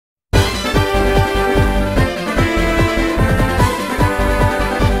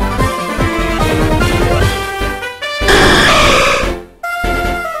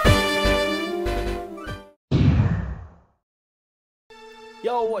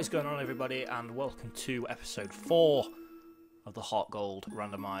What is going on, everybody, and welcome to episode 4 of the HeartGold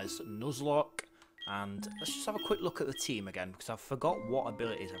Randomised Nuzlocke. And let's just have a quick look at the team again, because I forgot what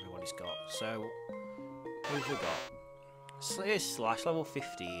abilities everybody's got. So, who've we got? Here's Slash, level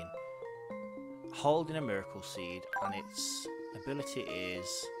 15, holding a Miracle Seed, and its ability is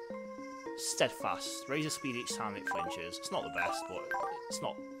Steadfast. Raises speed each time it flinches. It's not the best, but it's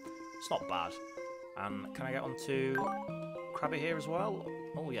not bad. And can I get onto Krabby here as well?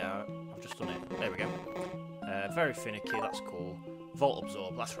 Oh yeah, I've just done it. There we go. Very finicky, that's cool. Volt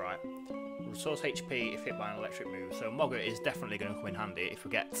Absorb, that's right. Restores HP if hit by an electric move. So Mogger is definitely going to come in handy if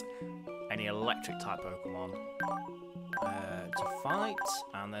we get any electric type Pokemon to fight.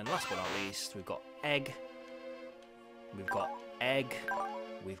 And then last but not least, we've got Egg. We've got Egg.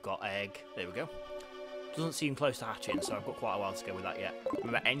 We've got Egg. There we go. Doesn't seem close to hatching, so I've got quite a while to go with that yet.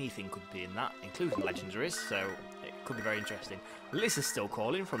 Remember, anything could be in that, including legendaries, so it could be very interesting. Liz is still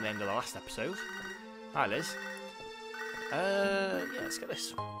calling from the end of the last episode. Hi, Liz. Yeah, let's get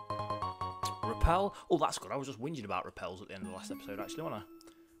this. Repel. Oh, that's good. I was just whinging about repels at the end of the last episode, actually, wasn't I?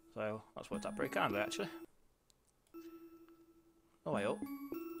 So that's worked out pretty kindly, actually. Oh, wait up.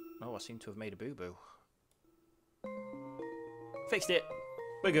 Oh, I seem to have made a boo-boo. Fixed it.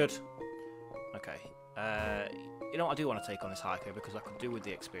 We're good. Okay. You know what, I do want to take on this hiker because I could do with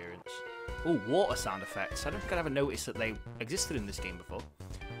the experience. Oh, water sound effects. I don't think I'd ever noticed that they existed in this game before.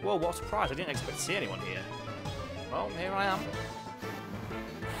 Whoa, what a surprise. I didn't expect to see anyone here. Well, here I am.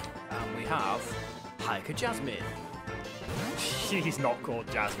 And we have Hiker Jasmine. She's not called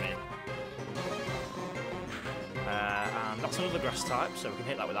Jasmine. And that's another grass type, so we can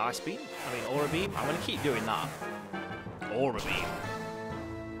hit that with Ice Beam. I mean, Aura Beam. I'm going to keep doing that. Aura Beam.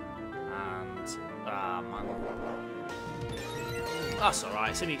 Man. That's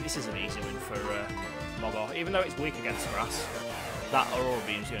alright, this is an easy win for Mogger. Even though it's weak against grass, that Aurora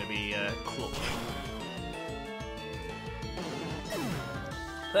Beam is going to be clutch.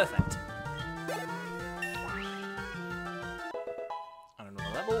 Perfect. And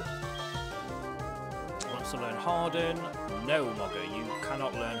another level. Wants to learn Harden. No, Mogger, you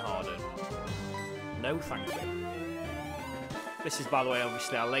cannot learn Harden. No, thank you. This is, by the way,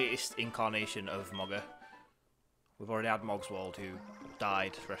 obviously our latest incarnation of Mogger. We've already had Mogswald, who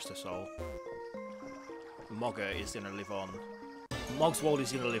died, rest her soul. Mogger is going to live on. Mogswald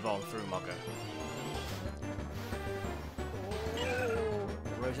is going to live on through Mogger.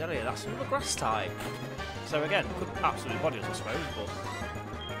 Roselia, that's another grass type. So again, could absolutely body us, I suppose, but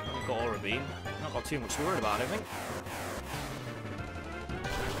we've got Aura Beam. Not got too much to worry about, I don't think.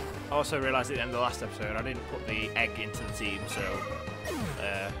 I also realised at the end of the last episode I didn't put the egg into the team, so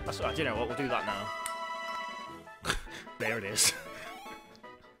that's what, you know what, we'll do that now. There it is.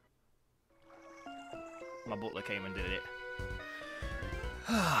 My butler came and did it.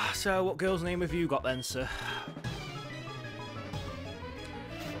 So, what girl's name have you got then, sir?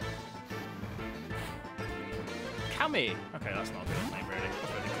 Cammy! Okay, that's not a girl's name, really.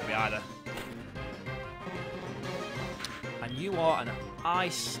 That's really could be either. And you are an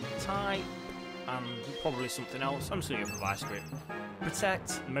ice type, and probably something else. I'm just going to go for Vice Grip.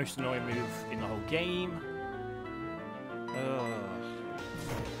 Protect, the most annoying move in the whole game.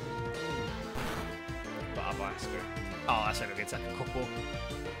 But I Vice Grip. Oh, that's only going to take a couple.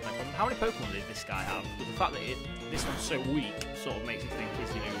 How many Pokemon did this guy have? But the fact that this one's so weak sort of makes you think he's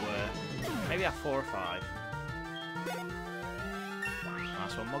going to maybe have 4 or 5.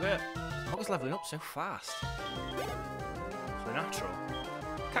 Nice one, Mogger. Mogger's levelling up so fast. So natural.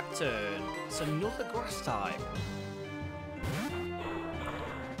 Cacturn. It's another grass type.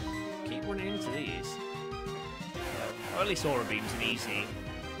 Keep running into these. Or at least Aura Beam's an easy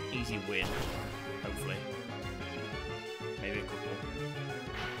win. Hopefully. Maybe a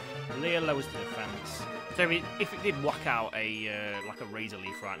couple. Leah lowers the defense. So if it did whack out like a Razor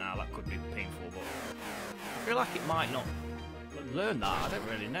Leaf right now, that could be painful. But I feel like it might not learn that. I don't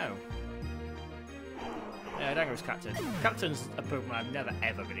really know. Yeah, Dangerous Cacturn. Cacturn's a Pokemon I've never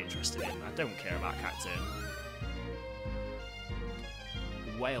ever been interested in. I don't care about Cacturn.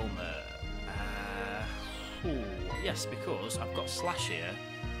 Whalmer. Yes, because I've got Slash here,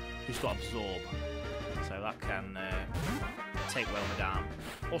 who's got Absorb. So that can take Whalmer down.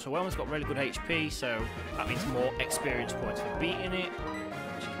 Also, Whalmer's got really good HP, so that means more experience points for beating it,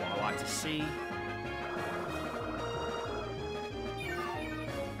 which is what I like to see.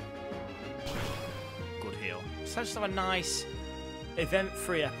 So I just have a nice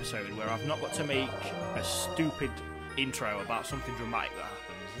event-free episode where I've not got to make a stupid intro about something dramatic that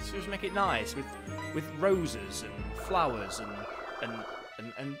happens. Let's just make it nice with roses and flowers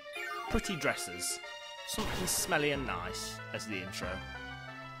and pretty dresses. Something smelly and nice as the intro.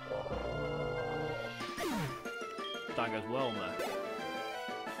 That goes well there.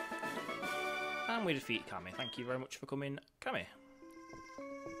 And we defeat Cammy. Thank you very much for coming, Cammy.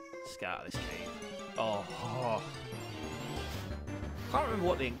 Let's get out of this cave. Oh. Can't remember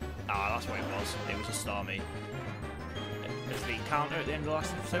what the... Ah, that's what it was. It was a Stormy. There's the encounter at the end of the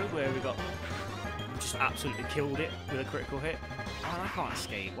last episode where we got... just absolutely killed it with a critical hit. Oh, I can't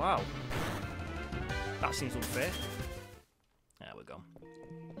escape. Wow. That seems unfair. There we go.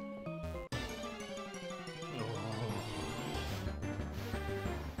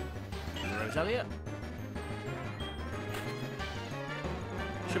 Azalea.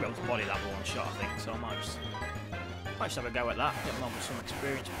 Should be able to body that with one shot, I think, so I might just have a go at that, get them on with some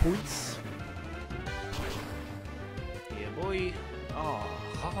experience points. Yeah, boy. Oh,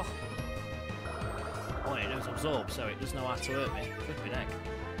 oh, it knows absorb, so it does know how to hurt me. Flipping heck.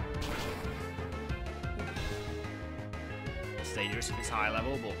 It's dangerous if it's high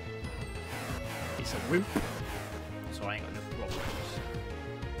level, but it's a wimp, so I ain't got no problems.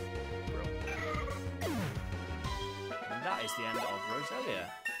 That is the end of Azalea.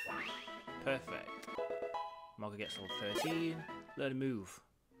 Perfect. Mogga gets level 13. Learn a move.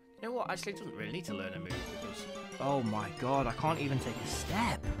 You know what? Actually, it doesn't really need to learn a move because... Oh my god, I can't even take a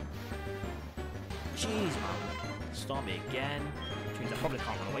step. Jeez, man. Stormy again. Which means I probably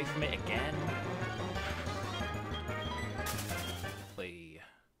can't run away from it again.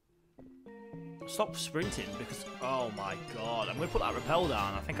 Stop sprinting because... Oh my god. I'm going to put that repel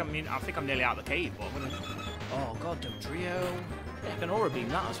down. I think I'm nearly out of the cave, but I'm going to... Oh god, Dodrio. Yeah, I can aura beam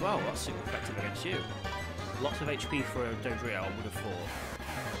that as well. That's super effective against you. Lots of HP for a Dodrio, I would have thought.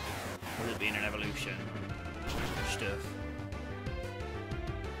 Would it be in an evolution? Stuff.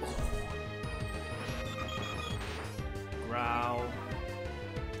 Growl.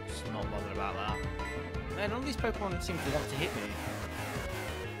 Just not bothered about that. Man, none of these Pokemon seem to want to hit me.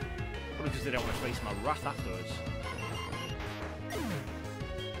 Probably because they don't want to face my wrath afterwards.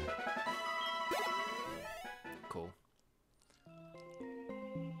 Cool.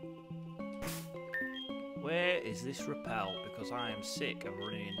 Where is this repel? Because I am sick of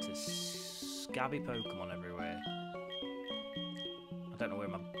running into scabby Pokemon everywhere. I don't know where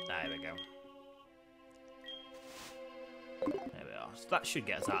my... There we go. There we are. So that should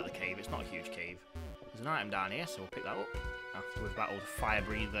get us out of the cave. It's not a huge cave. There's an item down here, so we'll pick that up. After we've battled Fire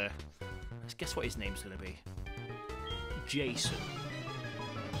Breather. Let's guess what his name's going to be. Jason.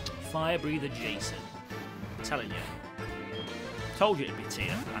 Fire Breather Jason. I'm telling you. Told you it'd be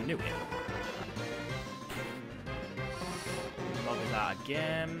Tia. I knew it. Mogga's out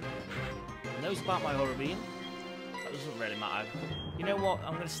again. Knows about my Aura Beam. That doesn't really matter. You know what?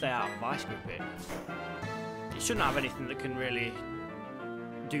 I'm going to stay out of Vice Grip it. It shouldn't have anything that can really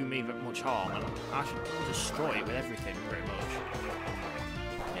do me much harm. And I should destroy it with everything, pretty much.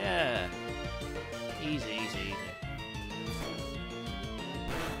 Yeah. Easy, easy, easy.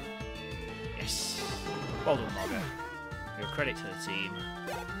 Yes. Well done, Mogga. Give credit to the team.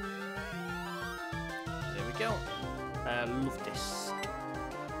 There we go. Love this.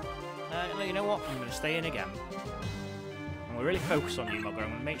 You know what? I'm going to stay in again. I'm going to really focus on you, Mogga. I'm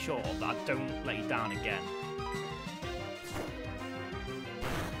going to make sure that I don't let you down again.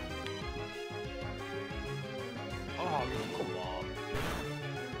 Oh, come on.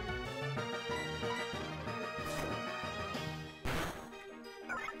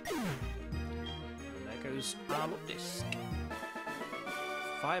 And there goes our look disc.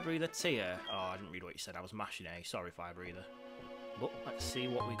 Fire Breather Tia. Oh, I didn't read what you said. I was mashing A. Sorry, Fire Breather. But let's see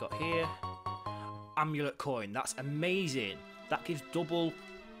what we got here. Amulet coin. That's amazing. That gives double...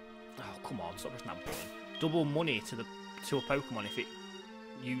 Oh, come on. Stop pressing that button. Double money to a Pokemon if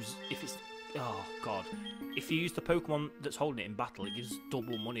it's... Oh, God. If you use the Pokemon that's holding it in battle, it gives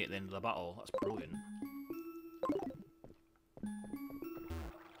double money at the end of the battle. That's brilliant.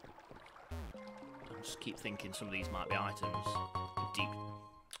 I just keep thinking some of these might be items. Deep.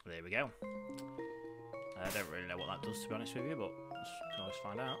 There we go. I don't really know what that does, to be honest with you, but you can always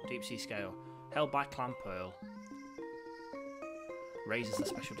find out. Deep Sea Scale. Held by Clan Pearl. Raises the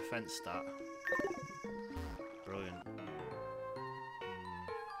special defense stat. Brilliant.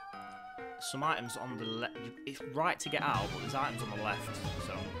 Some items on the left. It's right to get out, but there's items on the left,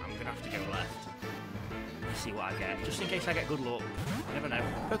 so I'm going to have to go left. Let's see what I get. Just in case I get good luck. You never know.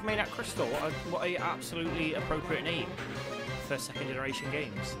 Pokemon Crystal. What a absolutely appropriate name for second generation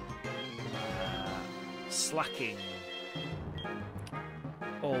games. Slacking.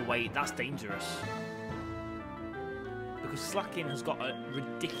 Oh wait, that's dangerous. Because Slacking has got a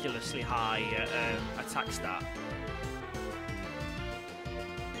ridiculously high attack stat.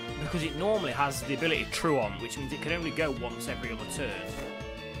 Because it normally has the ability True On, which means it can only go once every other turn.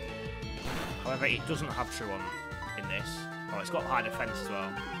 However, it doesn't have true on in this. Oh, it's got high defense as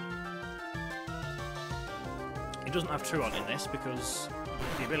well. It doesn't have true on in this because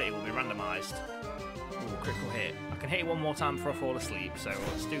the ability will be randomised. Ooh, critical hit. I can hit it one more time before I fall asleep, so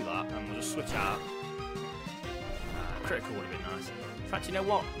let's do that, and we'll just switch out. Critical would have been nice. In fact, you know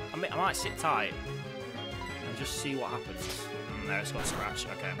what? I might sit tight and just see what happens. There, it's got a scratch.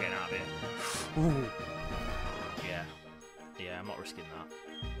 Okay, I'm getting out of here. Ooh. Yeah, I'm not risking that.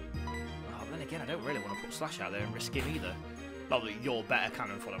 Oh, then again, I don't really want to put Slash out there and risk him either. Not that you're better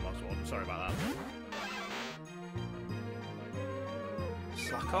cannon for them, Oswald. I'm sorry about that.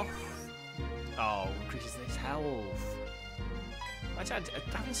 Slack off. Oh, increases his health.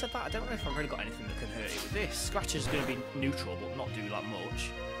 Having said that, I don't know if I've really got anything that can hurt it with this. Scratch is going to be neutral, but not do that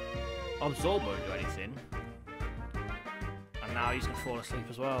much. Absorb won't do anything. And now he's going to fall asleep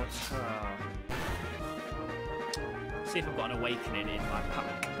as well. See if I've got an awakening in my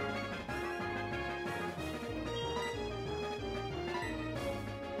pack.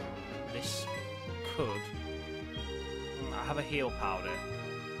 This could... I have a heal powder.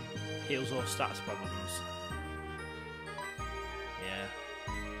 Heals all stats problems. Yeah.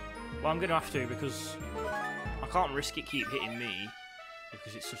 Well, I'm going to have to because I can't risk it keep hitting me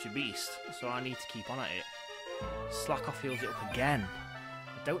because it's such a beast. So I need to keep on at it. Slack off heals it up again.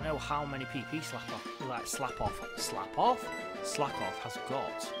 I don't know how many PP Slack off has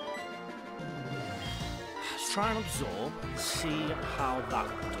got. Let's try and absorb and see how that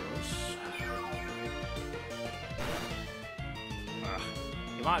does.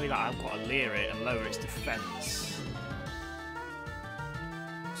 It might be that I've got to leer it and lower its defense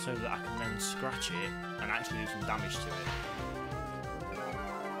so that I can then scratch it and actually do some damage to it.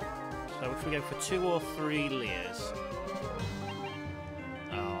 So if we go for 2 or 3 leers.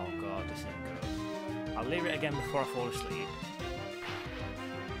 Oh god, this ain't good. I'll leer it again before I fall asleep.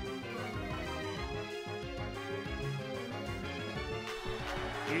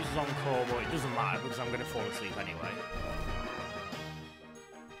 It uses Encore, but it doesn't matter because I'm going to fall asleep anyway.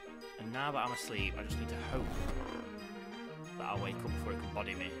 And now that I'm asleep, I just need to hope that I'll wake up before it can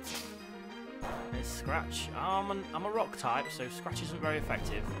body me. There's Scratch. I'm a rock type, so Scratch isn't very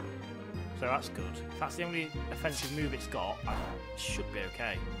effective. So that's good. If that's the only offensive move it's got, I should be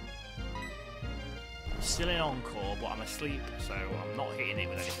okay. I'm still in Encore, but I'm asleep, so I'm not hitting it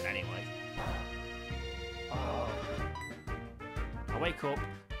with anything anyway. Oh. I wake up,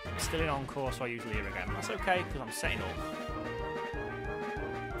 I'm still in Encore, so I use Leer again. That's okay, because I'm setting up.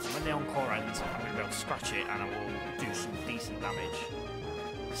 And when the Encore ends, I'm going to be able to scratch it, and I will do some decent damage.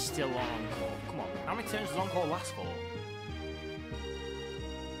 Still on Encore. Come on, how many turns does Encore last for?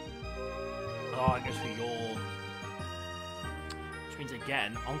 Oh, it goes for Yawn. Which means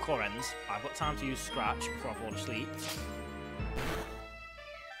again, Encore ends. I've got time to use Scratch before I fall asleep.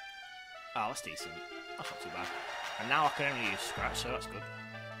 Oh, that's decent. That's not too bad. And now I can only use Scratch, so that's good.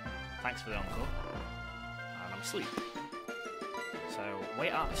 Thanks for the Encore. And I'm asleep. So,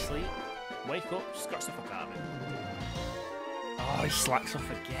 wait out of sleep, wake up, scratch the fuck out of him. Oh, he slacks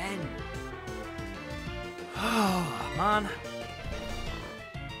off again. Oh, man.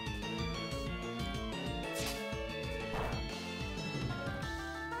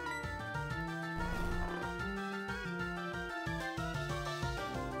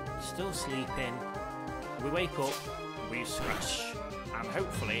 Still sleeping. We wake up, we use Scratch, and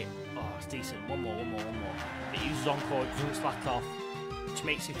hopefully, oh, it's decent. One more. It uses Encore, it doesn't slack off, which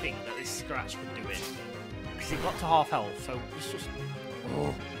makes you think that this Scratch could do it. Because it got to half health, so it's just...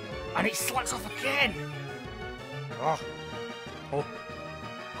 Oh. And it slacks off again! Oh.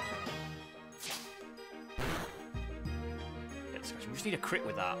 Get the Scratch. We just need a crit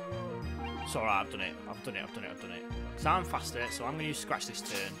with that. It's alright, I've done it. Because I'm faster, so I'm going to use Scratch this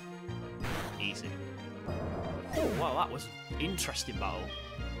turn. Easy. Oh, wow, that was an interesting battle.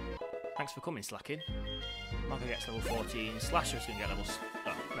 Thanks for coming, Slacking. Marco gets level 14. Slasher's going to get level...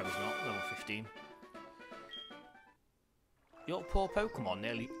 Oh, no, he's not. Level 15. Your poor Pokemon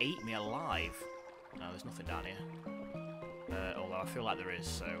nearly ate me alive. No, there's nothing down here. Although I feel like there is,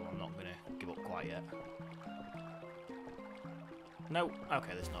 so I'm not going to give up quite yet. No,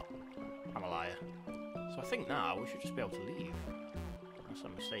 okay, there's not. I'm a liar. So I think now we should just be able to leave. Unless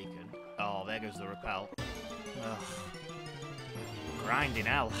I'm mistaken. Oh, there goes the repel. Ugh. Grinding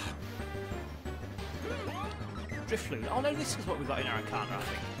hell. Drifloon. Oh no, this is what we got in our encounter, I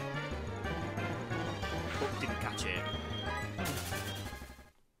think. Oh, didn't catch it.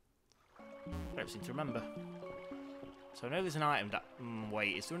 Don't seem to remember. So I know there's an item that...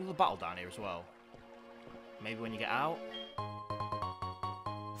 wait, is there another battle down here as well? Maybe when you get out?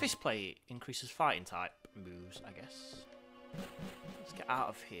 Fist plate increases fighting type moves, I guess. Let's get out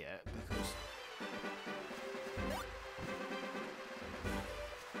of here because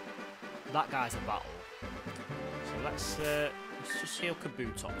That guy's a battle. So let's just heal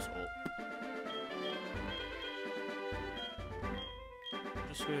Kabutops up.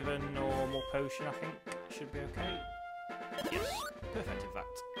 Just with a normal potion, I think, should be okay. Yes, perfect, in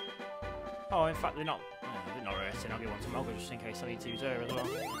fact. Oh, in fact, they're not hurting. I'll get one to Melga just in case I need to use her as well.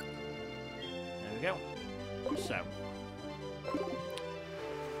 There we go. So,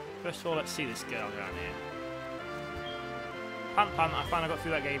 first of all, let's see this girl down here. I finally got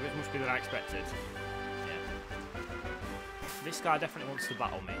through that game, it must be than I expected. Yeah. This guy definitely wants to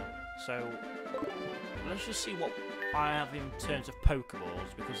battle me, so let's just see what I have in terms of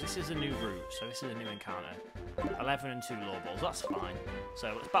Pokeballs, because this is a new route, so this is a new encounter. 11 and 2 law balls, that's fine.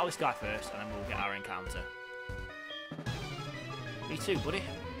 So let's battle this guy first, and then we'll get our encounter. Me too, buddy.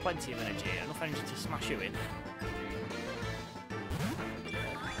 Plenty of energy, enough energy to smash you in.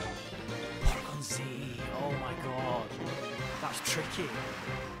 Porygon Z, oh my god. That's tricky.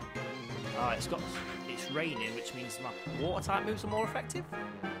 Alright, it's raining, which means my water type moves are more effective.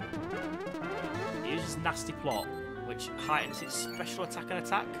 It uses Nasty Plot, which heightens its special attack and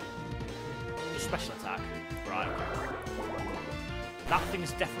attack. Just special attack. Right. That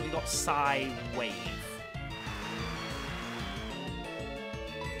thing's definitely got Psy Wave.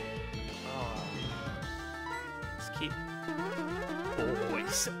 Oh. Let's keep. Oh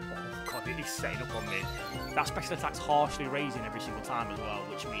god, he's setting up on me. That special attack's harshly raising every single time as well,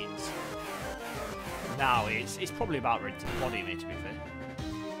 which means now it's probably about ready to body me, to be fair.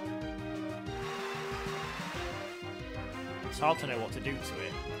 It's hard to know what to do to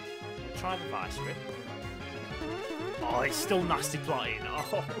it. Try the Vice Grip. Oh, it's still nasty plotting.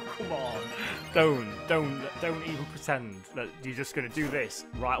 Oh, come on. Don't even pretend that you're just going to do this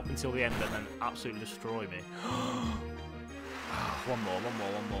right up until the end and then absolutely destroy me. One more.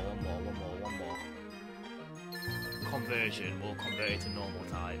 Conversion will convert it to normal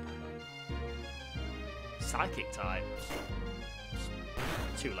type. Psychic type.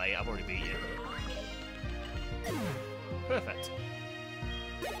 Too late, I've already beat you. Perfect.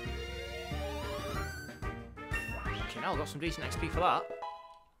 Okay, now I've got some decent XP for that.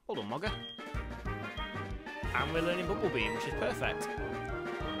 Hold on, Mogger. And we're learning Bubble Beam, which is perfect.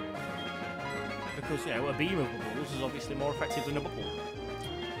 Because, you know, a beam of bubbles is obviously more effective than a bubble.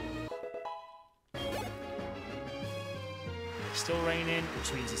 It's still raining,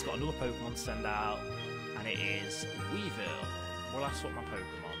 which means it's got another Pokemon to send out. And it is Weavile. Well, that's what my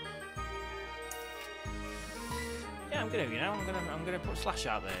Pokemon. Yeah, I'm gonna put Slash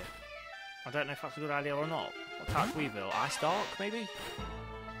out there. I don't know if that's a good idea or not. What type's Weavile? Ice Dark, maybe?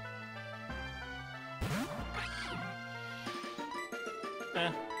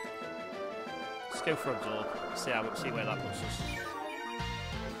 Yeah. Let's go for Absorb. See where that puts us.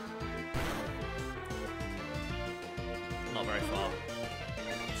 Not very far.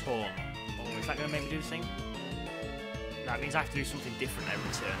 Torn. Oh, is that going to make me do the thing? No, it means I have to do something different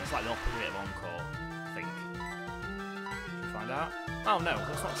every turn. It's like the opposite of Encore, I think. Should we find out? Oh no,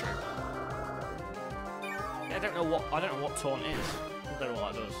 that's not true. Yeah, I don't know what Taunt is. I don't know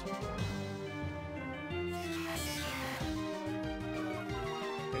what that does.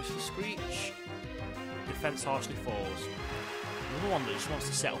 Goes for Screech. Defense harshly falls. Another one that just wants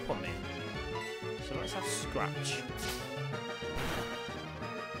to set up on me. So let's have Scratch.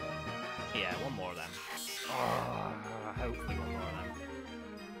 Yeah, one more of them. Oh, hopefully one more of them.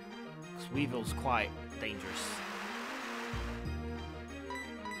 Because Weavile's quite dangerous.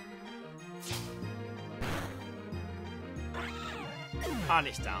 And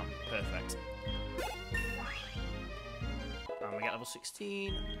it's down. Perfect. And we get level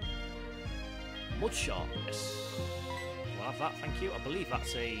 16. Mudshot. Yes. We'll have that, thank you. I believe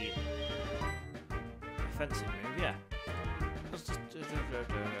that's a offensive move, yeah.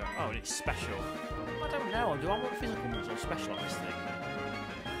 Oh, and it's special. I don't know. Do I want physical moves or special on this thing?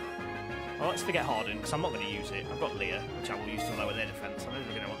 Well, let's forget Harden, because I'm not going to use it. I've got Leah, which I will use to lower their defense. I'm never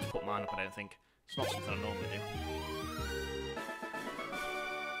going to want to put mine up, I don't think. It's not something I normally do.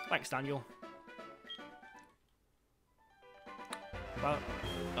 Thanks, Daniel. Well,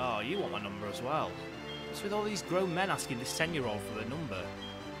 oh, you want my number as well. What's with all these grown men asking this 10-year-old for the number?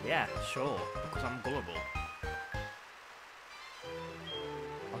 Yeah, sure, because I'm gullible.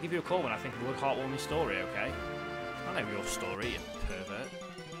 I'll give you a call when I think of a good heartwarming story, okay? I know your story, you pervert.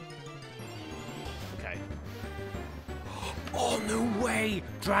 Okay. Oh, no way!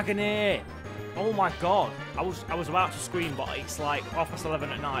 Dragonair! Oh my god! I was about to scream, but it's like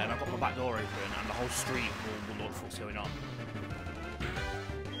 11:30 at night and I've got my back door open and the whole street will look what's going on.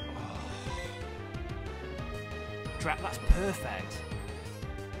 That's perfect.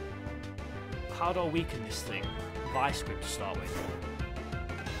 how do I weaken this thing? Vice grip to start with.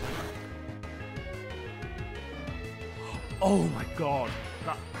 Oh my god!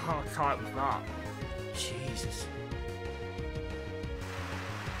 How tight was that? Jesus.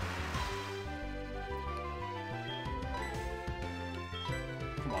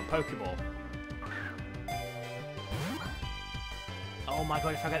 Come on, Pokeball. Oh my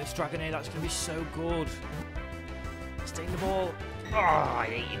god, if I get this Dragonair, that's going to be so good. Stay in the ball. Oh, I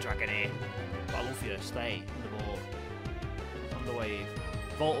hate you, Dragonair. But I love you. Stay in the ball. Thunderwave.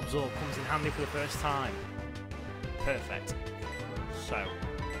 Volt Absorb comes in handy for the first time. Perfect. So,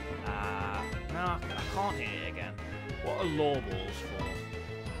 no, I can't hit it again. What are law balls for?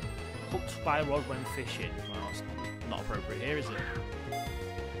 Hooked by a rod when fishing. Well, it's not appropriate here, is it?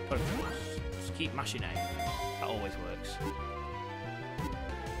 Pokeballs. Just keep mashing A. That always works.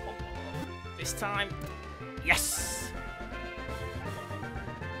 This time, yes!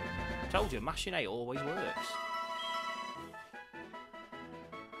 Told you, mashing A always works.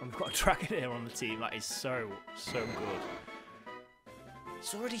 And we've got a Dragonair on the team. That is so good.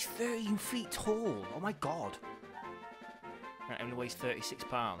 It's already 13 feet tall. Oh my god. And it only weighs 36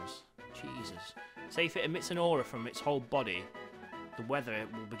 pounds. Jesus. Say if it emits an aura from its whole body, the weather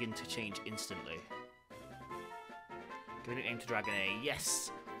will begin to change instantly. Give it a name to Dragonair.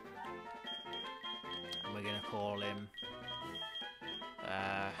 Yes! And we're going to call him...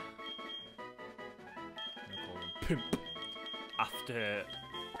 Pimp. After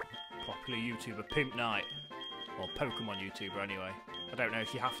popular YouTuber Pimp Knight. Or Pokemon YouTuber anyway. I don't know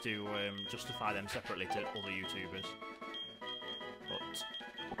if you have to justify them separately to other YouTubers. But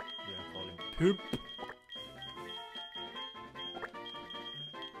we're going to call him Pimp.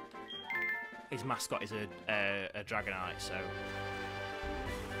 His mascot is a Dragonite, so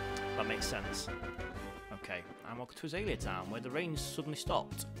that makes sense. Okay, I'm welcome to Azalea Town, where the rain suddenly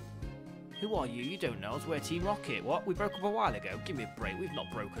stopped. Who are you? You don't know us. We're Team Rocket. What? We broke up a while ago? Give me a break. We've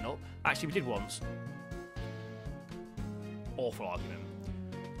not broken up. Actually, we did once. Awful argument.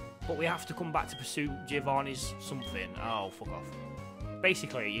 But we have to come back to pursue Giovanni's something. Oh, fuck off.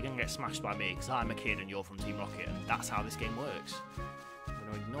 Basically, you're going to get smashed by me because I'm a kid and you're from Team Rocket, and that's how this game works. I'm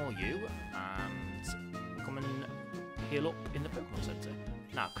going to ignore you and come and heal up in the Pokemon Center.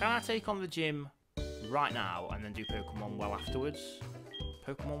 Now, can I take on the gym right now and then do Pokemon Well afterwards?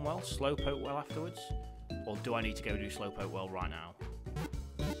 Pokemon Well? Slowpoke Well afterwards? Or do I need to go do Slowpoke Well right now?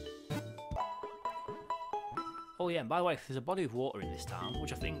 Oh yeah, and by the way, if there's a body of water in this town,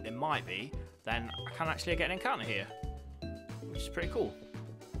 which I think there might be, then I can actually get an encounter here. Which is pretty cool.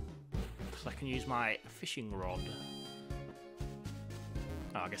 So I can use my fishing rod.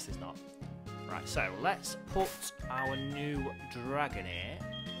 Oh, I guess there's not. Right, so let's put our new Dragonair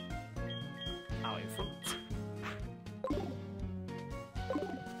out in front.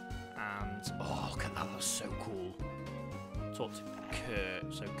 And, oh, look at that, that's so cool. Talk to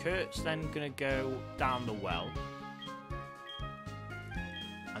Kurt. So Kurt's then going to go down the well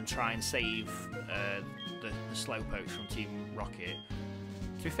and try and save the Slowpokes from Team Rocket.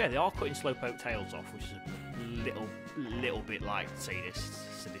 To be fair, they are cutting Slowpoke tails off, which is a little bit like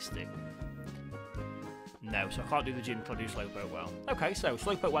sadistic. No, so I can't do the gym until I do Slowpoke Well. Okay, so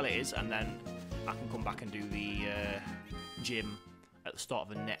Slowpoke Well it is, and then I can come back and do the gym at the start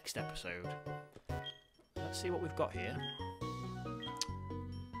of the next episode. Let's see what we've got here.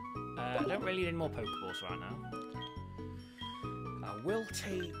 I don't really need any more Pokeballs right now. I will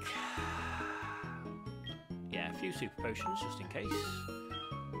take... yeah, a few Super Potions just in case.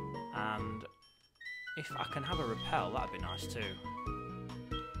 And if I can have a Repel, that'd be nice too.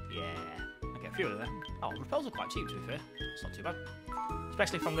 Yeah, I get a few of them. Oh, Repels are quite cheap to be fair. It's not too bad.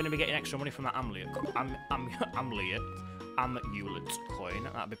 Especially if I'm going to be getting extra money from that amulet coin.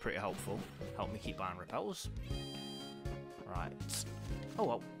 That'd be pretty helpful. Help me keep buying Repels. Right. Oh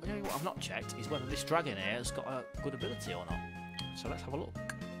well, you know what I've not checked is whether this Dragonair has got a good ability or not. So let's have a look.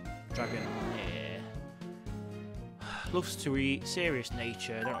 Dragonair. Loves to eat, serious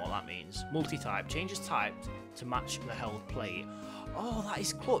nature, I don't know what that means. Multi-type, changes type to match the held plate. Oh, that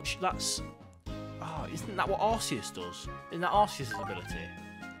is clutch. That's... oh, isn't that what Arceus does? Isn't that Arceus' ability?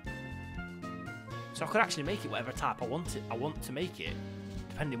 So I could actually make it whatever type I want to make it,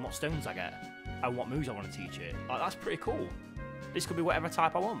 depending what stones I get and what moves I want to teach it. Like, that's pretty cool. This could be whatever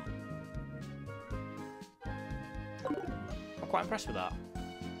type I want. I'm quite impressed with that.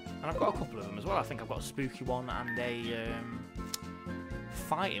 And I've got a couple of them as well. I think I've got a spooky one and a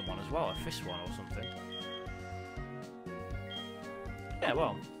fighting one as well, a fist one or something. Yeah,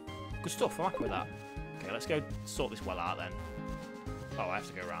 well, good stuff. I'm happy with that. Okay, let's go sort this well out then. Oh, I have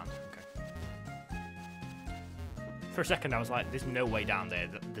to go around. Okay. For a second I was like, there's no way down there.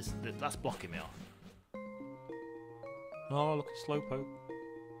 That's blocking me off. Oh, look at Slowpoke.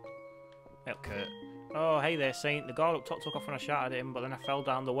 Hey, Kurt. Oh, hey there, Saint. The guard up top took off when I shouted at him, but then I fell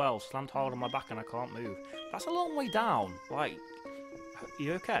down the well, slammed hard on my back and I can't move. That's a long way down. Like,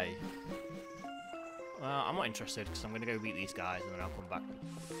 you okay? I'm not interested because I'm going to go beat these guys and then I'll come back.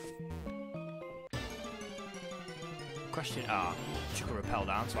 Question. Chuck a repel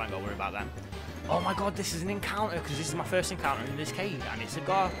down, so I ain't got to worry about them. Oh my god, this is an encounter because this is my first encounter in this cave, and it's a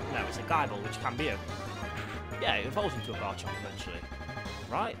it's a Guyball, which can be a. Yeah, it evolves into a Garchomp eventually.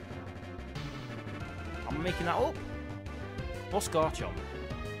 Right? I'm making that up. What's Garchomp?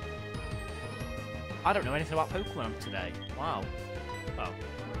 I don't know anything about Pokemon today. Wow. Oh.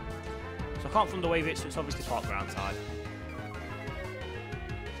 So I can't Thunder Wave it, so it's obviously part ground type.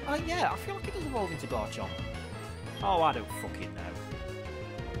 Yeah, I feel like it does evolve into Garchomp. Oh, I don't fucking know.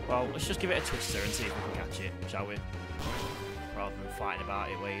 Well, let's just give it a twister and see if we can catch it, shall we? Rather than fighting about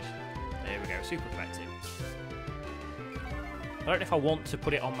it, Wade. There we go, super effective. I don't know if I want to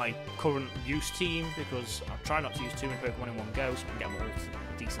put it on my current use team, because I try not to use too many Pokemon in one go, so I can get them all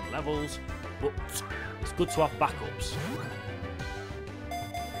to decent levels, but it's good to have backups.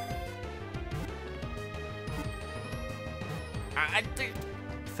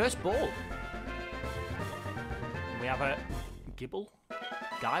 First ball. We have a Gibble?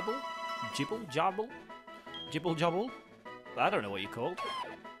 Guyball? Gibble? Jabble? Gibble Jobble? I don't know what you're called.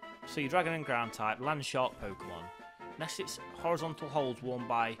 So you're Dragon and Ground type, Land Shark Pokemon. Unless it's horizontal holds worn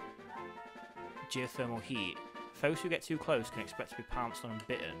by geothermal heat, foes who get too close can expect to be pounced on and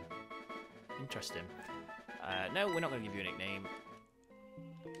bitten. Interesting. No, we're not going to give you a nickname.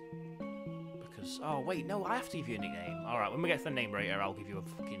 Because, oh wait, no, I have to give you a nickname. Alright, when we get to the name rater, I'll give you a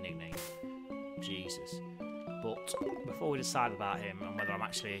fucking nickname. Jesus. But before we decide about him and whether I'm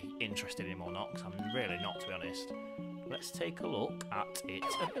actually interested in him or not, because I'm really not, to be honest, let's take a look at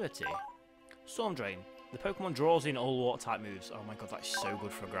its ability. Storm Drain. The Pokemon draws in all water type moves. Oh my god, that's so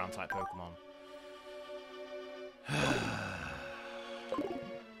good for a ground type Pokemon.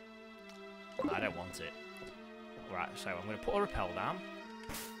 I don't want it. Right, so I'm going to put a repel down.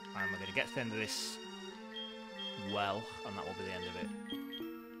 And we're going to get to the end of this well, and that will be the end of it.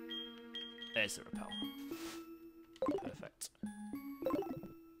 There's the repel. Perfect.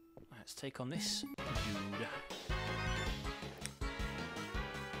 Let's take on this dude.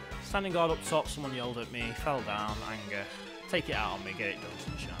 Standing guard up top, someone yelled at me, fell down, anger. Take it out on me, get it done,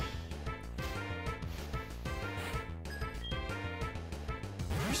 sunshine.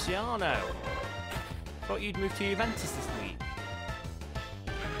 Cristiano! Thought you'd move to Juventus this week.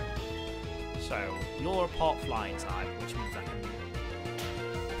 So, you're a part flying type, which means I can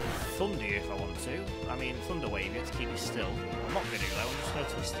Thunder you if I want to. I mean, Thunder Wave you to keep you still. I'm not going to do that, I'm just going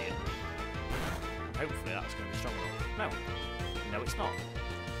to twist you. Hopefully that's going to be strong enough. No. No, it's not.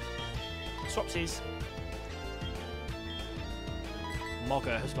 Swapsies.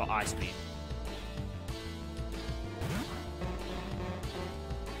 Mogger has got Ice Beam.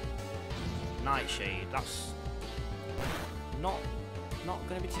 Nightshade, that's not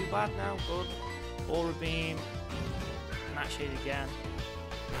going to be too bad now. Good. Aura Beam. Nightshade again.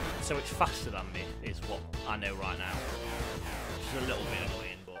 So it's faster than me, is what I know right now. Which is a little bit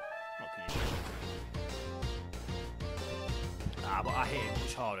annoying, but what can you do? But I hit it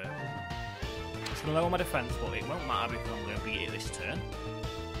much harder. It's going to lower my defense, but it won't matter because I'm going to beat it this turn.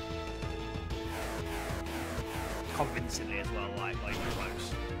 Convincingly as well, like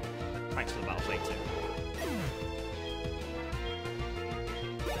close. Thanks for the battle play too.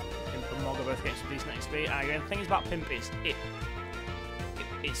 Pimp and Mogger both getting some decent XP. And again, the thing is about Pimp is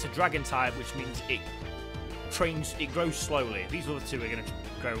it's a dragon type, which means it grows slowly. These other two are going to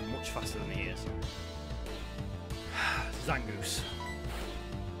grow much faster than he is. Zangoose.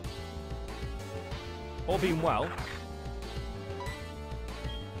 All being well,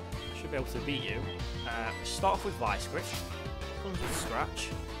 I should be able to beat you. Start off with Vice Grip. Comes with Scratch.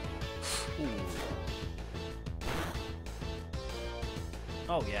 Ooh.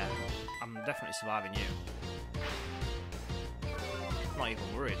 Oh yeah, I'm definitely surviving you. Not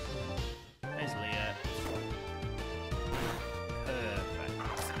even worried. There's Leah. Perfect.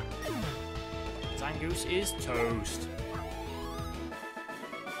 Zangoose is toast.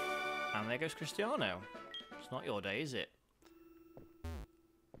 And there goes Cristiano. It's not your day, is it?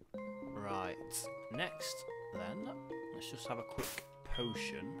 Right. Next, then, let's just have a quick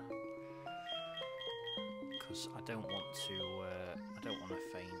potion. Because I don't want to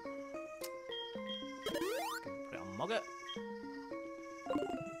faint. Put it on Mogger.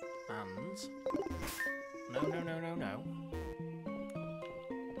 And no.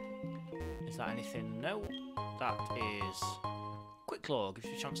 Is that anything? No. that is Quick Claw, gives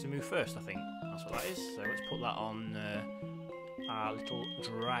you a chance to move first, I think. That's what that is. So let's put that on our little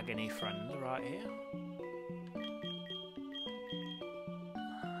dragony friend right here.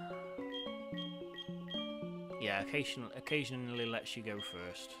 Yeah, occasionally lets you go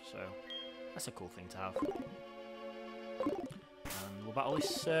first, so that's a cool thing to have. And we'll battle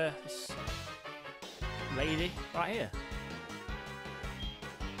this lady right here.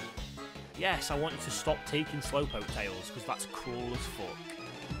 Yes, I want you to stop taking Slowpoke tails, because that's cruel as fuck.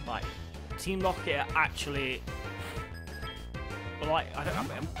 Like, Team Rocket are actually, like, I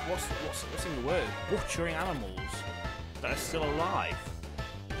mean, what's in the word? Butchering animals that are still alive.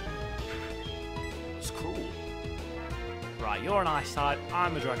 It's cruel. Right, you're an Ice type,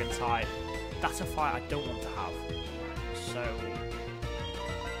 I'm a Dragon type. That's a fight I don't want to have. So,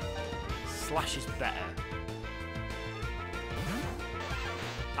 Slash is better.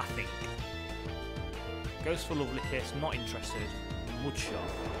 I think. Goes for Lovely Kiss, not interested. Mudshot.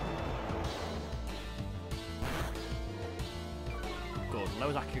 Good,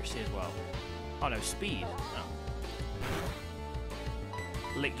 low accuracy as well. Oh no, speed. No.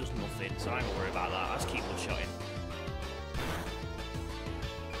 Lick does nothing, so I ain't gonna worry about that. I just keep Mudshotting.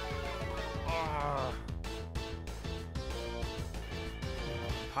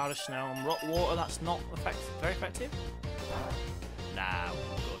 Powder Snow and Rock Water, that's not very effective? Nah,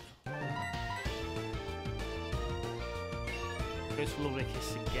 good. Goes for Lovely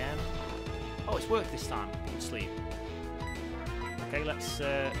Kiss again. Oh, it's worked this time. Good sleep. Okay, let's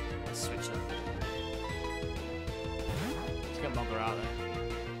switch them. Let's get Mogger out there.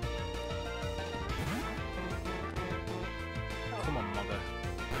 Come on, Mogger.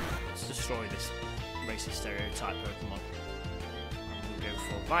 Let's destroy this racist stereotype Pokemon. Go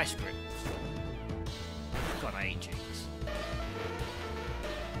for Vice Grip. God, I hate Jinx.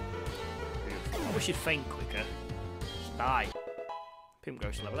 I wish you'd faint quicker. Just die. Pimp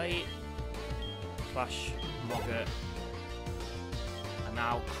goes to level 8. Flash, Mogger. And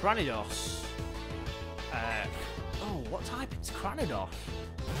now Cranidos. Oh, what type is Cranidos?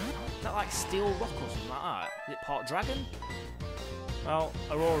 Is that like Steel Rock or something like that? Is it part Dragon? Well,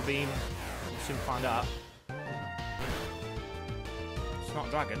 Aurora Beam. We'll soon find out. It's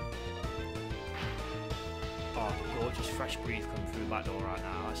not Dragon. Oh, gorgeous fresh breeze coming through the back door right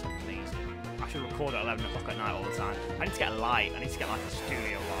now. That's amazing. I should record at 11 o'clock at night all the time. I need to get a light. I need to get like a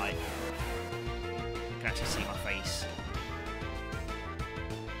studio light. You can actually see my face.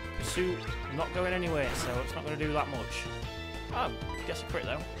 Pursuit, not going anywhere, so it's not going to do that much. Oh, gets a crit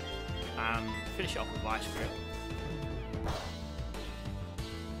though. And finish it off with Vice Grip.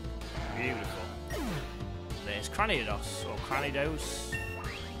 Beautiful. There's Cranidos, or Cranidos.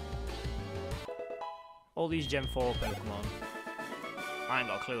 All these Gen 4 Pokemon. I ain't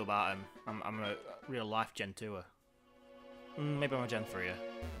got a clue about them. I'm a real life Gen 2er. Maybe I'm a Gen 3er.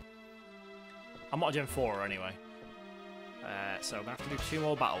 I'm not a Gen 4er anyway. So I'm going to have to do 2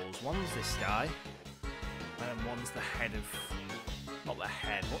 more battles. One's this guy. And then one's the head of... Not the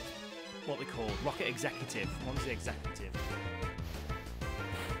head, what are they called? Rocket Executive. One's the Executive.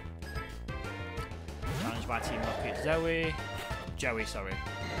 Challenged by Team Rocket Joey, sorry.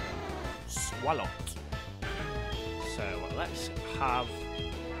 Swallow. So let's have...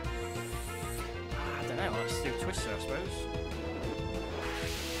 I don't know, let's do Twister, I suppose.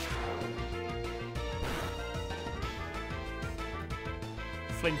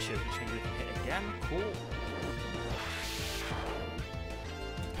 Flinches, which means we can hit again. Cool.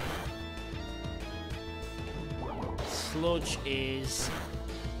 Sludge is...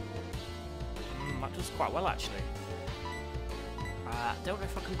 that does quite well, actually. Don't know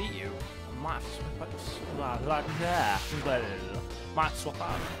if I can beat you. I might have to might swap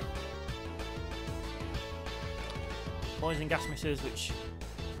out. Poison Gas Misses, which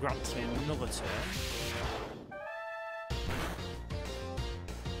grants me another turn.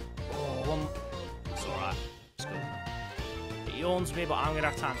 Oh, it's alright. It's good. It yawns me, but I'm going to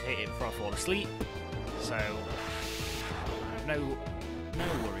have time to hit it before I fall asleep. So, no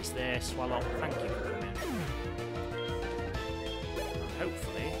worries there, Swallow. Thank you for coming.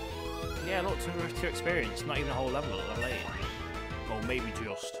 Hopefully. Yeah, look, 2 experience. Not even a whole level at level 8. Or maybe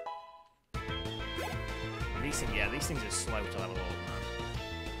just. These things are slow to level up, man.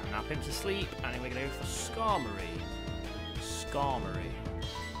 And now Pimp's asleep, and then we're going to go for Skarmory.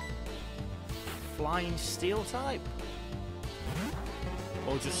 Flying Steel type?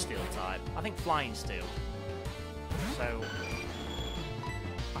 Or just Steel type? I think Flying Steel. So,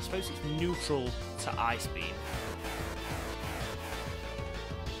 I suppose it's neutral to Ice Beam.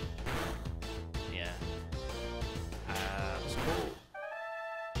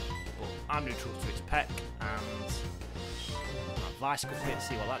 I'm neutral to its peck, and that Vice Grip hit,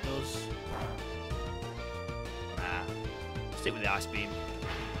 see what that does. Nah, stick with the Ice Beam.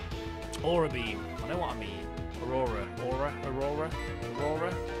 Aura Beam, I know what I mean. Aurora.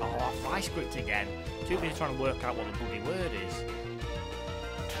 Oh, I Vice Gripped again. Too busy trying to work out what the bloody word is.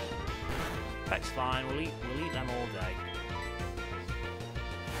 Peck's fine, we'll eat them all day.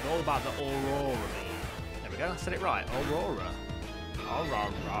 It's all about the Aurora Beam. There we go, I said it right. Aurora.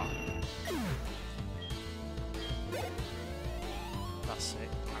 That's it.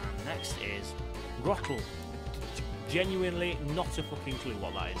 And next is Grottle. Genuinely not a fucking clue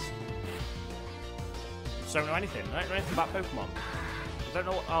what that is. Don't know anything. I don't know anything about Pokemon. I don't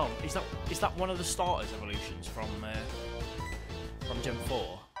know what, oh, is that one of the starters evolutions from Gen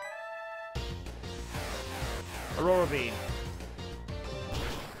 4? Aurora Beam.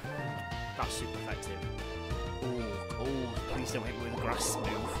 That's super effective. Oh, please don't hit me with a grass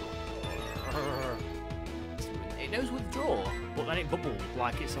move. It knows withdraw, but then it bubbled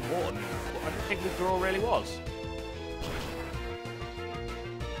like it's a water move. But I don't think withdraw really was.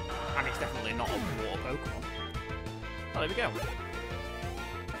 And it's definitely not a water Pokemon. Oh, there we go.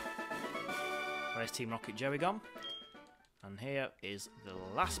 Where's Team Rocket Joey gone? And here is the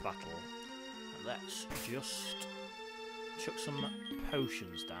last battle. Let's just chuck some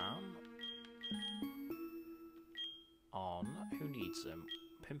potions down. On who needs them?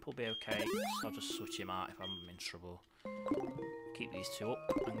 Pimp will be okay, so I'll just switch him out if I'm in trouble. Keep these two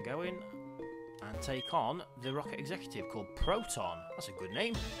up and going. And take on the Rocket Executive called Proton. That's a good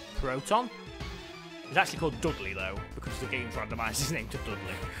name. Proton. It's actually called Dudley though, because the game's randomised his name to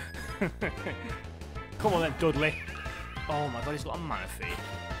Dudley. Come on then, Dudley. Oh my god, he's got a Manaphy.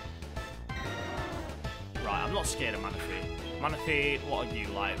 Right, I'm not scared of Manaphy. Manaphy, what are you,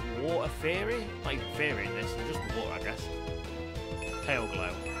 like water fairy? Not even fairy in this, it's just water, I guess. Pale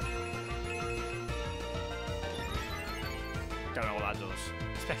Glow. Don't know what that does.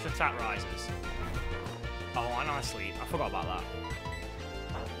 Special attack rises. Oh, and I sleep. I forgot about that.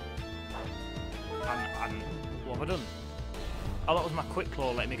 And what have I done? Oh, that was my Quick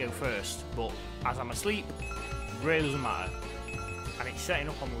Claw letting me go first, but as I'm asleep, really doesn't matter. And it's setting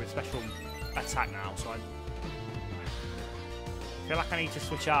up on me with special attack now, so I feel like I need to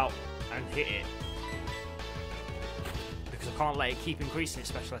switch out and hit it. Because I can't let it keep increasing its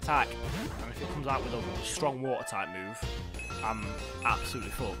special attack. And if it comes out with a strong water type move, I'm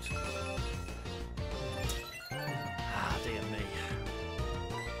absolutely fucked. Ah, dear me.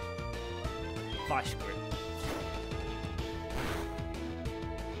 Vice Grip.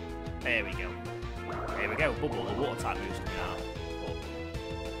 There we go. There we go. Bubble, the water type moves coming out. But,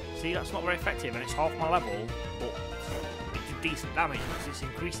 see, that's not very effective, and it's half my level, but it did decent damage because it's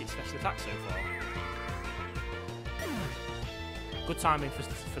increased its special attack so far. Good timing for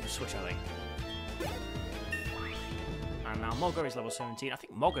the switch, I think. And now Mogger is level 17. I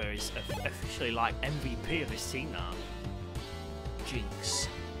think Mogger is officially like MVP of this team now. Jinx.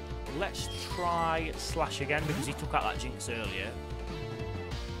 Let's try Slash again because he took out that Jinx earlier.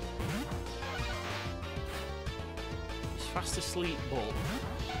 He's fast asleep, but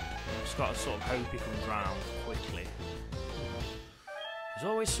we've just got to sort of hope he comes round quickly. There's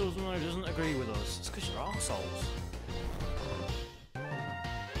always someone who doesn't agree with us. It's because you're arseholes.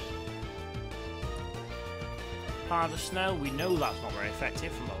 Powder Snow, we know that's not very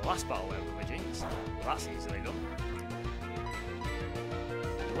effective from the last battle over with Jinx. Well, that's easily done.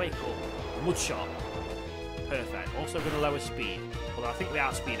 Wake Up, Mud Shot, perfect. Also going to lower speed, although I think we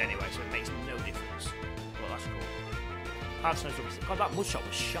outspeed anyway, so it makes no difference. Well, that's cool. Powder Snow's rubbish. God, that Mud Shot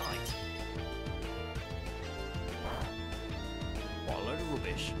was shite. What a load of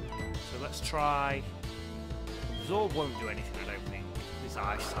rubbish. So let's try. Absorb won't do anything, I don't think. This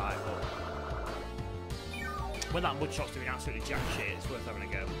Ice type, but when that Mud Shot's doing absolutely jack shit, it's worth having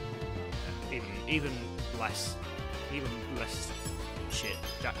a go. Even less shit.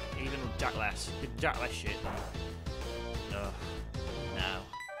 Even jack less shit.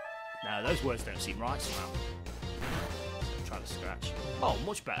 No, those words don't seem right somehow. Try to scratch. Oh,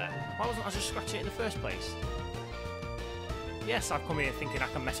 much better. Why wasn't I just scratching it in the first place? Yes, I've come here thinking I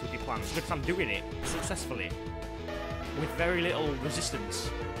can mess with your plans because I'm doing it successfully with very little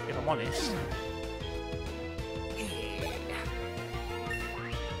resistance, if I'm honest.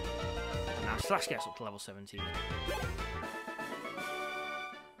 And now Slash gets up to level 17.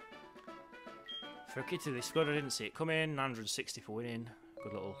 For a kid to this good, I didn't see it come in. 960 for winning.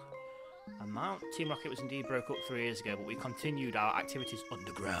 Good little amount. Team Rocket was indeed broke up 3 years ago, but we continued our activities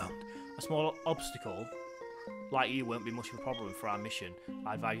underground. A small obstacle, like you, won't be much of a problem for our mission.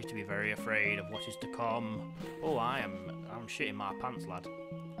 I advise you to be very afraid of what is to come. Oh, I'm shitting my pants, lad.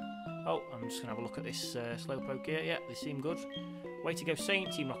 Oh, I'm just going to have a look at this Slowpoke here. Yeah, they seem good. Way to go,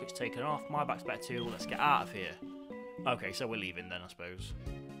 Saint. Team Rocket's taken off. My back's better too. Let's get out of here. Okay, so we're leaving then, I suppose.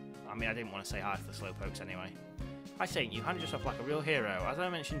 I mean, I didn't want to say hi to the Slowpokes anyway. Hi, Saint. You handled yourself like a real hero. As I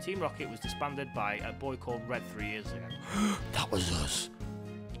mentioned, Team Rocket was disbanded by a boy called Red 3 years ago. That was us.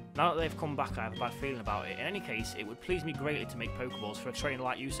 Now that they've come back, I have a bad feeling about it. In any case, it would please me greatly to make Pokeballs for a trainer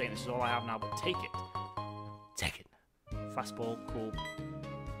like you, Saint. This is all I have now, but take it. Take it. Fastball, cool.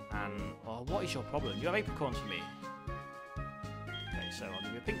 And, oh, what is your problem? You have apricorns for me. Okay, so I'll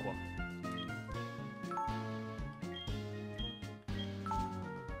give you a pink one.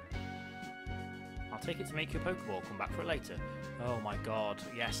 I'll take it to make your Pokeball. Come back for it later. Oh my god.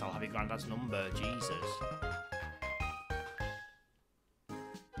 Yes, I'll have your granddad's number. Jesus.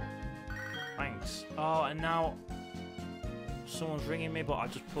 Thanks. Oh, and now someone's ringing me, but I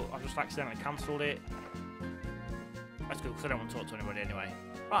just accidentally cancelled it. That's good because I don't want to talk to anybody anyway.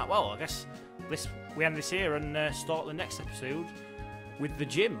 Right, well, I guess we end this here and start the next episode with the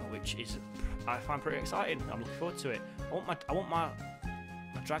gym, which is I find pretty exciting. I'm looking forward to it. I want my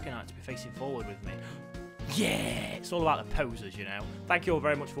Dragonite to be facing forward with me. Yeah, it's all about the poses, you know. Thank you all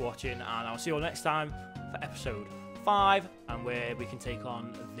very much for watching, and I'll see you all next time for episode 5, and where we can take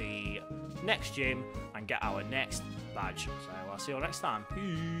on the next gym and get our next badge. So I'll see you all next time.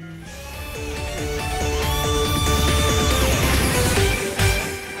 Peace.